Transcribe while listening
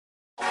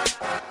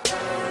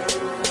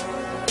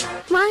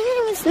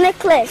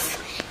Nicholas,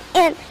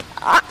 and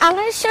I'm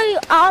going to show you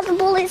all the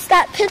bullies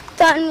that picked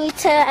on me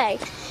today.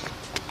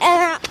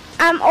 And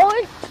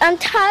I'm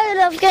tired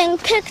of getting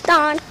picked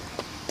on,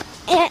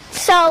 and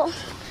so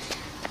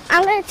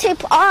I'm going to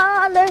tape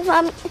all of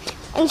them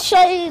and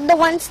show you the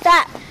ones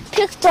that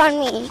picked on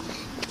me.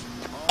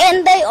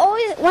 And they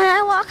always, when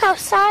I walk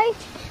outside,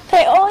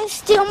 they always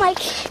steal my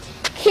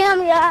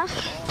camera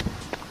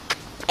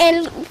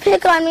and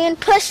pick on me and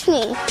push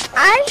me.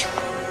 I'm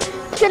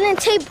going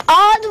to tape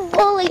all the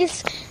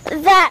bullies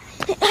that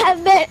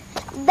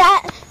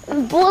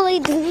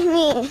bullied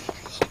me.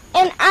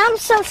 And I'm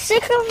so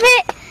sick of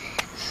it.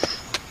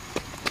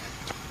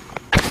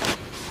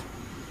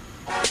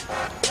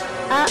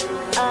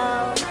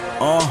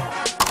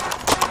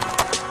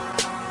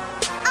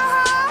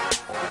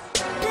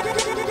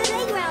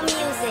 Playground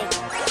music.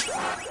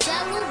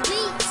 Double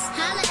beats.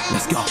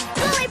 Let's go.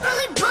 Bully,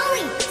 bully,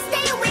 bully.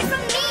 Stay away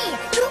from me.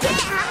 You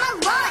can't have my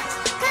lunch,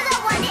 'cause I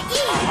want to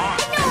eat.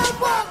 And no, I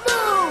won't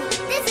move.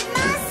 This is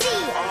my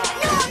seat.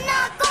 No, I'm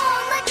not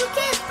gonna let you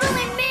kids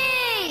bully me.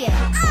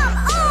 I'm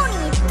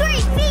only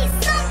 3 feet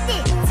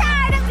something.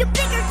 Tired of you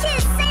bigger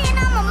kids saying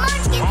I'm a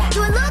munchkin. Do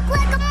I look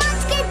like a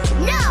munchkin?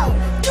 No.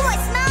 Do I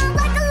smell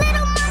like a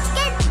little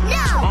munchkin?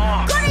 No.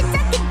 Go to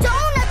Dunkin'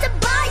 Donuts to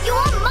buy you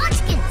a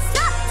munchkin.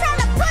 Stop trying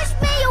to push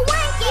me, you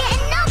ain't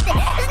getting nothing.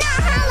 It's not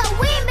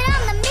Halloween, but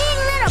I'm the mean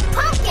little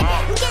pumpkin.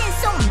 I'm getting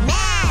so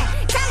mad.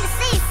 Time to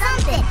say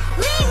something.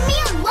 Leave me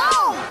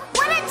alone.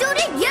 What'd I do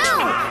to you?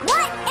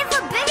 What if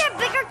a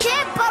bigger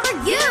kid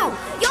bothered you?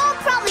 You'll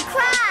probably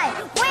cry.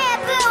 Where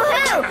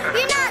boo-hoo?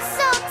 You're not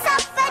so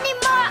tough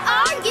anymore,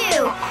 are you?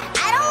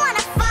 I don't want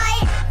to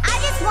fight. I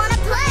just want to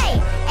play.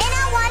 And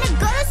I want to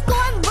go to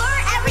school and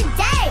learn every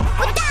day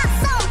without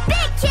some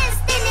big kid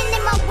standing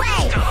in my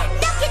way.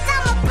 Knocking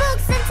down my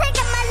books and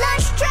taking my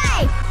lunch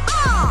tray.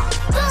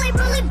 Bully,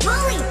 bully,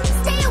 bully.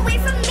 Stay away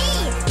from me.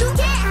 You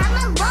can't have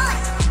my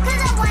lunch,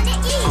 'cause I want to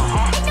eat.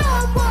 And no,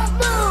 I won't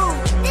move.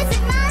 This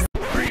is my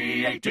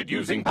Created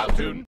using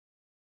Powtoon.